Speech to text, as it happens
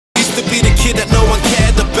to be the kid that no one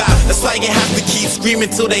cared about. That's why you have to keep screaming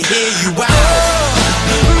till they hear you out.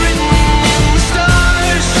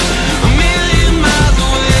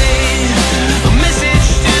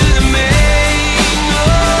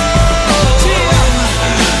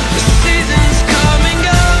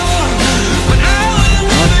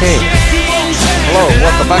 Okay. Hello,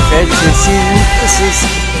 welcome back to H2H season. This is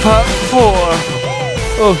part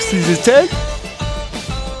 4 of season 10.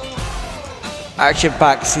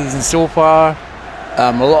 Action-packed season so far.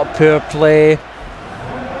 A lot of power play.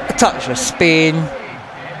 A touch of Spain.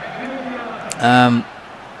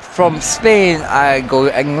 From Spain, I go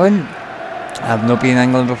to England. I've not been in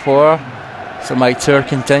England before, so my tour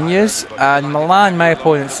continues. And Milan, my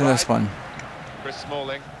opponents in this one.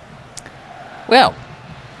 Well,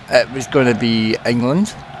 it was going to be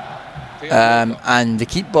England, and the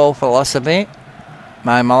keep ball philosophy.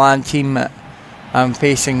 My Milan team, I'm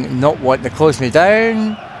facing, not wanting to close me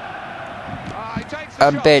down,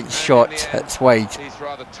 and bench shot hits wide.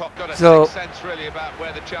 So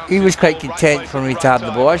he was quite content for me to have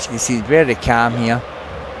the ball. As you can see, he's very calm here.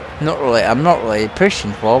 I'm not really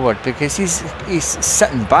pushing forward because he's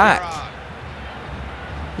sitting back,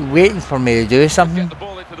 waiting for me to do something.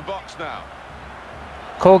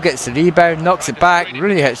 Cole gets the rebound, knocks it back,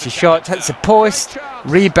 Rooney hits the shot, hits the post,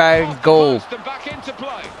 rebound, goal.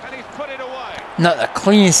 Not the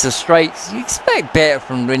cleanest of strikes. You expect better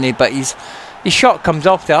from Rooney, but his shot comes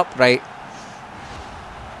off the upright.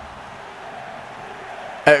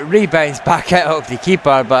 It rebounds back out of the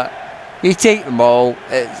keeper, but you take them all.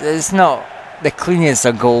 It's not the cleanest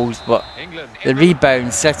of goals, but the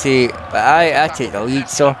rebound City, but I take the lead,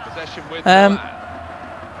 so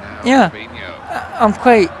yeah. I'm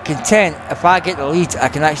quite content. If I get the lead, I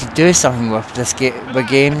can actually do something with this with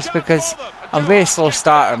games, because I'm a very slow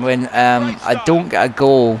starter. When I don't get a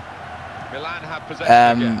goal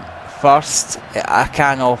first, I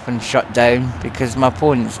can often shut down, because my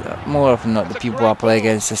opponents, more often not the people I play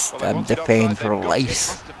against, just defend for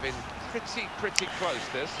lives.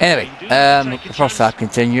 Anyway, the first half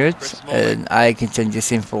continued, and I continued the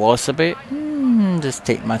same philosophy. Just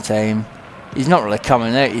take my time. He's not really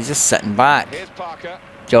coming out, he's just sitting back.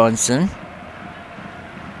 Johnson.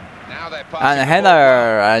 And a header,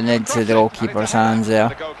 and into the goalkeeper's hands there.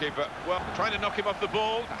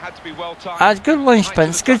 Had good lunge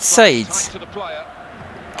sprints, good sides.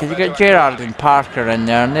 Because you got Gerrard and Parker in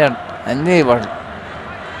there, and they were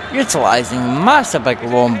utilising massive big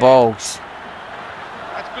long balls.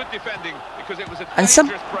 And some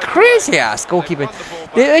crazy ass goalkeeping.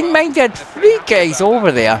 They mind had 3 guys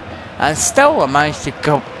over there, and still I managed to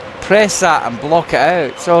press that and block it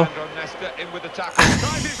out. So,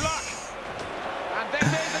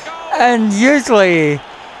 and usually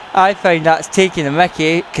I find that's taking a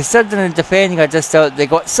mickey, considering the defending I just thought they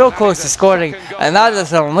got so close to scoring, and that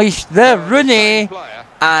has unleashed the Rooney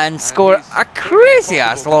and score a crazy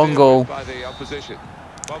ass long goal.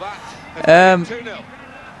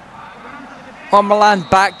 When Milan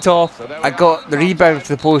backed off, I got the rebound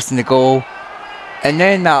for the post and the goal. And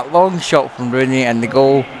then that long shot from Rooney and the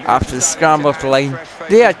goal after the scramble off the line.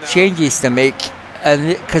 They had changes to make, and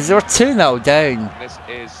because they were 2-0 down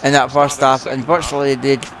in that first half, and virtually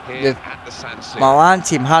the Milan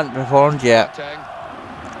team hadn't performed yet.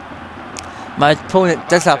 My opponent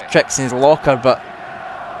does have tricks in his locker, but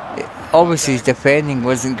obviously his defending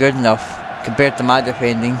wasn't good enough compared to my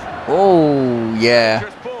defending. Oh yeah,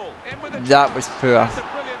 that was poor.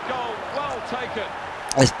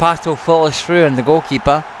 As Pato follows through on the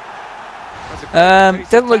goalkeeper.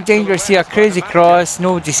 Didn't look dangerous here, crazy cross,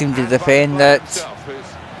 nobody seemed to defend it.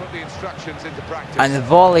 And the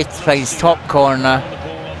volley finds top corner.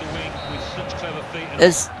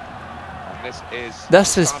 This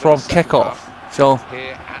was from kickoff, so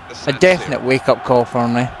a definite wake up call for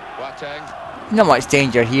me. Not much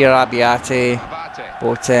danger here, Abiati,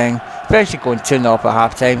 Boateng, especially going 2-0 up at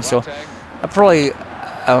half time, so I probably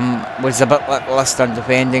was a bit less on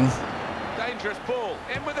defending.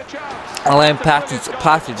 Allowing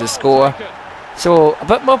Pato to score, so a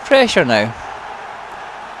bit more pressure now.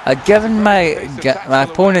 I'd given my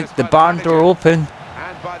opponent the barn door open,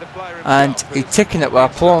 and he'd taken it with a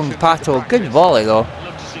prolonged Pato. Good volley though.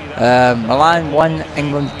 Milan 1,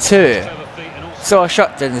 England 2. So I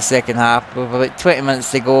shut down the second half with about 20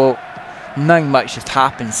 minutes to go. Nothing much has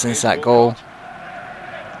happened since that goal.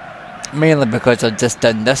 Mainly because I'd just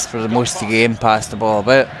done this for the most of the game, passed the ball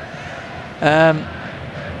about.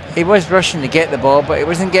 He was rushing to get the ball, but he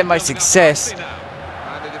wasn't getting much success.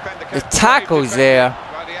 The tackles there,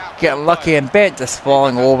 getting lucky, and Bent just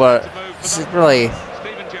falling over. This is really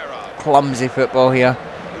clumsy football here.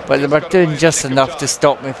 but they were doing just enough to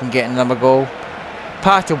stop me from getting another goal.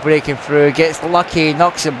 Pato breaking through, gets lucky,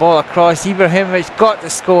 knocks the ball across. Ibrahimovic got the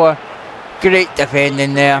score. Great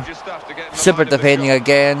defending there. Super defending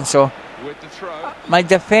again. So my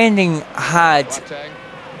defending had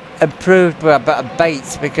improved with a bit of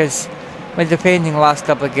bites, because my defending the last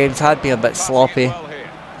couple of games had been a bit sloppy.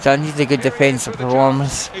 So I needed a good defensive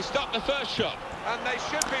performance.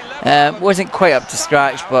 Wasn't quite up to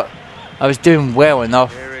scratch, but I was doing well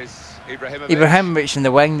enough. Ibrahimovic in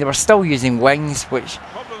the wing, they were still using wings, which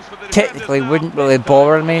technically wouldn't really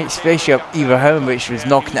bother me, especially if Ibrahimovic was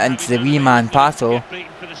knocking it into the wee man Pato.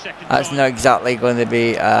 That's not exactly going to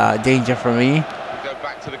be a danger for me.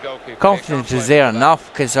 Confidence was there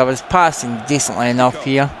enough, because I was passing decently enough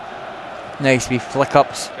here. Nice wee flick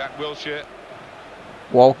ups.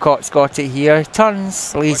 Walcott's got it here,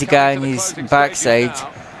 turns, lazy guy on his backside,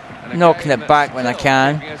 knocking it back when I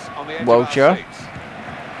can. Wilshere.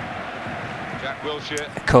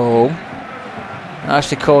 Cole.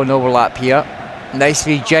 Ashley Cole an overlap here. Nice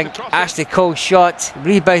wee jink. Ashley Cole shot.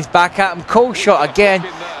 Rebounds back at him. Cole shot again.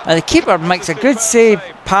 And the keeper makes a good save.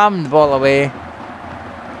 Palming the ball away.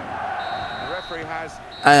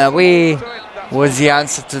 And away was the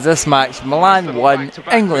answer to this match. Milan 1,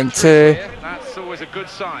 England 2.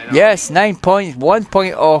 Yes, 9 points. 1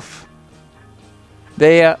 point off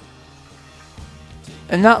there.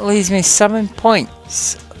 And that leaves me 7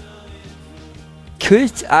 points.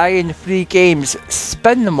 Could I, in 3 games,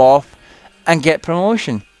 spin them off and get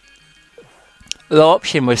promotion? The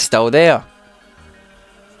option was still there.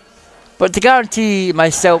 But to guarantee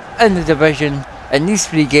myself in the division, in these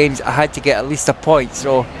 3 games, I had to get at least a point.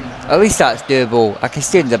 So, at least that's doable. I can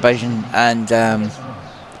stay in the division and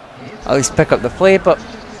at least pick up the play. But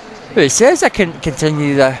who says I can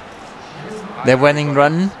continue the winning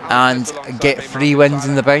run and get 3 wins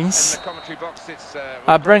in the bounce?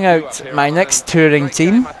 I bring out my next touring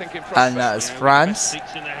team, and that is France.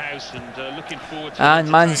 And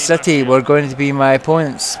Man City were going to be my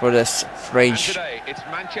opponents for this French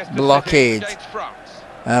blockade.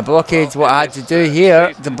 Blockade's what I had to do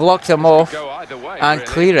here to block them off and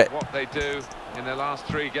clear it.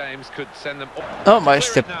 Not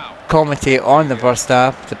much to commentate on the first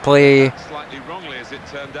half. The play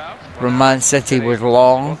from Man City was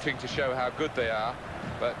long,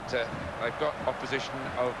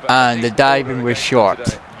 and the diving was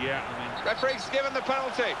short.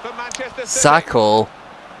 Sacco,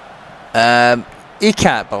 he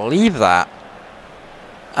can't believe that.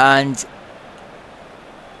 And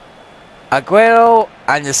Aguero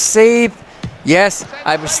and the save. Yes,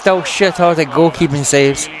 I was still shit out at goalkeeping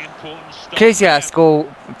saves. Crazy ass goal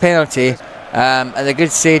penalty, and a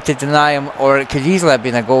good save to deny him, or it could easily have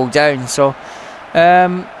been a goal down. So,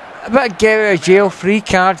 a bit of get out of jail free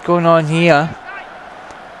card going on here.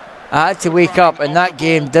 I had to wake up, and that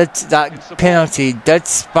penalty did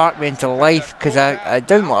spark me into life, because I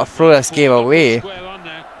didn't want to throw this game away.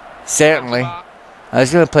 Certainly, I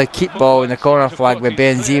was going to play keep ball in the corner flag with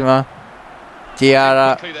Benzema.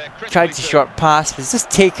 Diarra tried to short pass, was just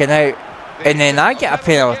taken out, and then I get a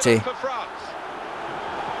penalty.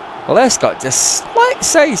 Well, this got just slight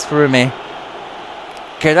size through me.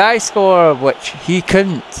 Could I score, which he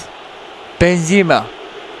couldn't? Benzema.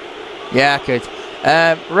 Yeah, I could.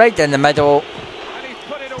 Right in the middle.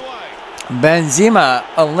 Benzema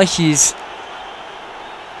unleashes,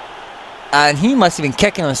 and he must have been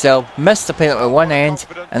kicking himself. Missed the penalty at one end,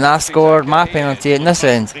 and I scored my penalty at this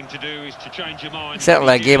end.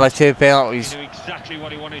 Certainly a game of 2 penalties.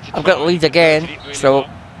 I've got the lead again, so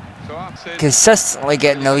consistently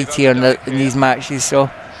getting the lead here in these matches. So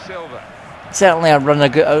certainly I run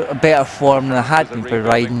a better form than I had been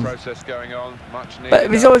providing. But it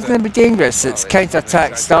was always going to be dangerous. It's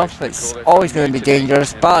counter-attack stuff. It's always going to be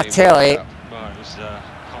dangerous. Balotelli,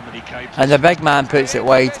 and the big man puts it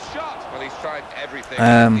wide.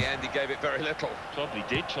 Probably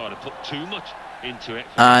did try to put too much into it.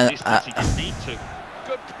 And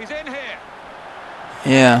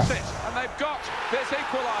yeah,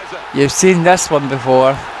 you've seen this one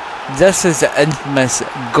before. This is the infamous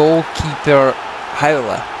goalkeeper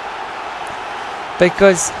howler,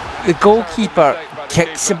 because the goalkeeper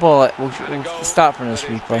kicks the ball out. We'll start from this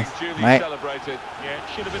replay, right?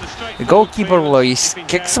 The goalkeeper Luis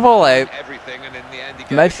kicks the ball out.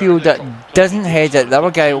 Midfielder doesn't head it, the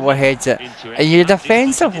other guy overheads it, and your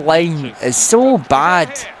defensive line is so bad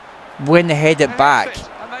when they head it back.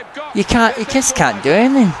 You just can't do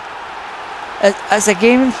anything. It's a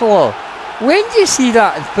gaming flaw. When do you see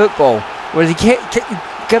that in football, where they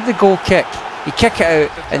give the goal kick You kick it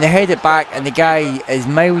out and they head it back and the guy is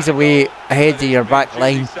miles away ahead of your back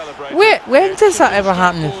line. When does that ever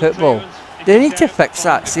happen in football? They need to fix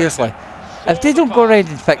that, seriously. If they don't go around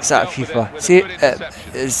and fix that FIFA, see,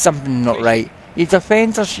 it's something not right. Your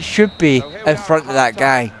defenders should be in front of that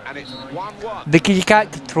guy. Because you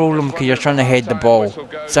can't control them because you're trying to head the ball.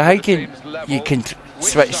 So how can you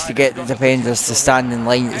switch to get the defenders to stand in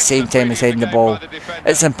line at the same time as heading the ball?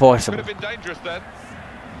 It's impossible.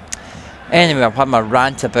 Anyway, I've had my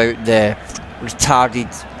rant about the retarded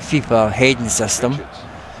FIFA heading system.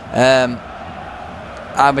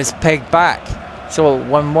 I was pegged back. So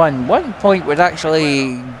 1-1. 1 point would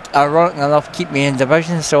actually, ironic enough, keep me in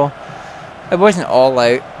division. So it wasn't all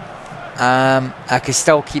out. I could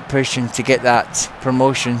still keep pushing to get that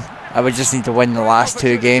promotion. I would just need to win the last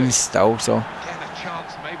 2 games still. So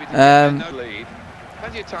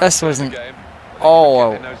this wasn't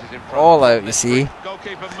all out, you see.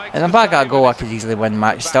 And if I got a goal, I could easily win the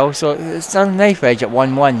match still. So it's on a knife edge at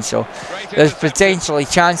 1-1. So there's potentially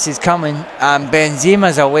chances coming. And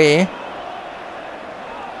Benzema's away.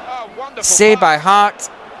 Saved by Hart.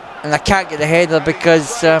 And I can't get the header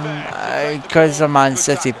because of Man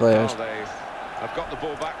City players.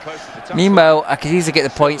 Meanwhile, I could easily get the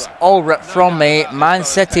points all ripped from me. Man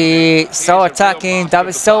City still attacking.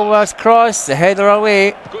 David Silva's cross. The header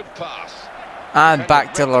away. And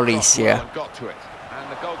back to Lloris here.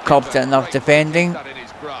 Competent enough defending.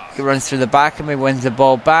 He runs through the back of me, wins the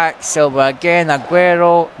ball back. Silva again.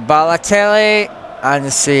 Aguero. Balotelli. And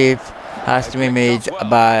the save has to be made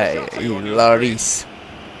by Lloris.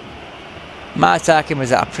 My attacking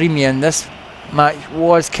was at a premium. This match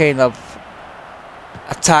was kind of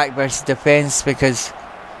attack versus defence because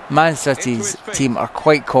Man City's team are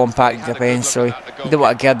quite compact defence, so you don't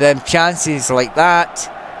want to give them chances like that.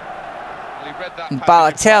 And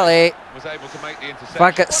Balotelli, if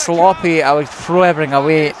I get sloppy, I would throw everything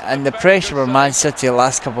away, and the pressure on Man City the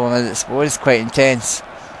last couple of minutes was quite intense.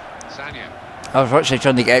 I was actually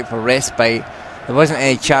trying to get out for respite. There wasn't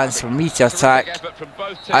any chance for me to attack.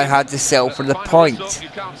 I had to settle for the point.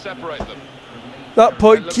 That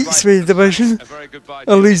point keeps me in division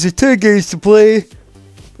and leaves the 2 games to play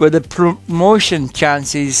with the promotion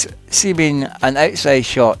chances seeming an outside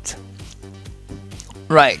shot.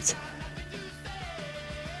 Right.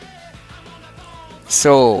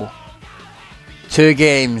 So, 2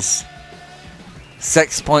 games,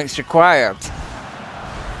 6 points required.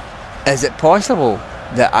 Is it possible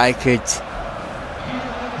that I could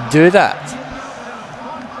do that?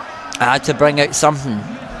 I had to bring out something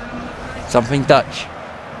Dutch,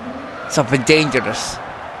 something dangerous.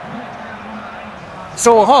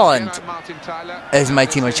 So Holland is my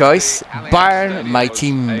team of choice. Bayern, my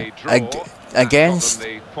team against.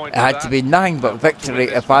 It had to be nothing but victory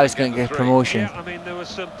if I was going to get promotion.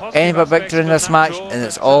 Any but victory in this match and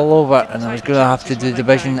it's all over, and I was going to have to do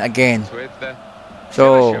division again.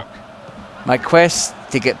 So my quest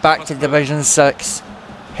to get back to Division 6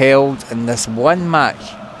 held in this one match.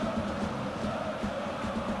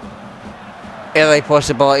 Early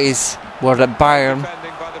possibilities were that Bayern,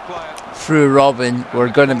 through Robin, were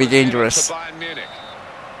going to be dangerous.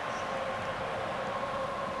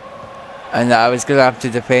 And that I was going to have to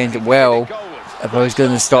defend well if I was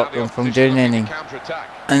going to stop them from doing anything.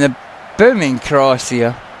 And a booming cross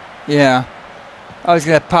here. Yeah. I was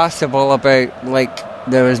going to pass the ball about like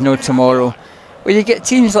there was no tomorrow. When you get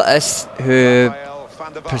teams like this who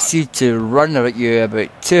proceed to run at you about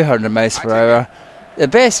 200 miles per hour, the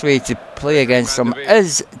best way to play against them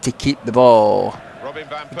is to keep the ball.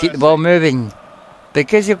 Keep the ball moving.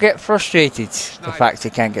 Because you'll get frustrated the fact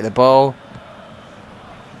you can't get the ball.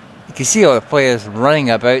 You can see all the players running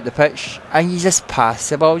about the pitch and you just pass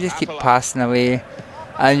the ball, just keep passing away,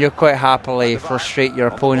 and you'll quite happily frustrate your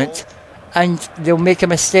opponent, and they'll make a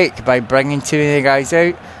mistake by bringing too many guys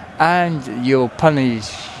out, and you'll punish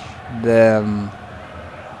them.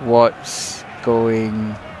 What's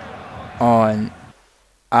going on?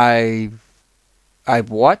 I've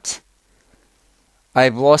what?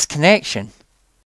 I've lost connection.